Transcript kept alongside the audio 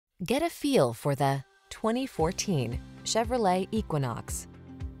Get a feel for the 2014 Chevrolet Equinox.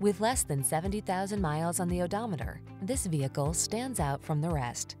 With less than 70,000 miles on the odometer, this vehicle stands out from the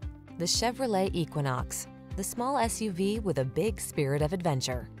rest. The Chevrolet Equinox, the small SUV with a big spirit of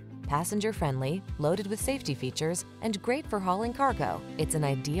adventure. Passenger-friendly, loaded with safety features, and great for hauling cargo, it's an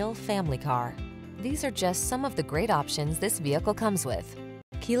ideal family car. These are just some of the great options this vehicle comes with: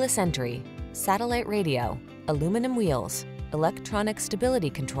 keyless entry, satellite radio, aluminum wheels, electronic stability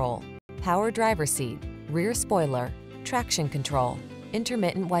control, power driver's seat, rear spoiler, traction control,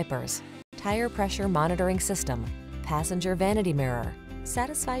 intermittent wipers, tire pressure monitoring system, passenger vanity mirror.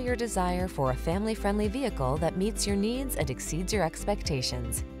 Satisfy your desire for a family-friendly vehicle that meets your needs and exceeds your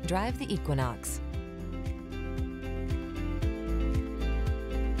expectations. Drive the Equinox.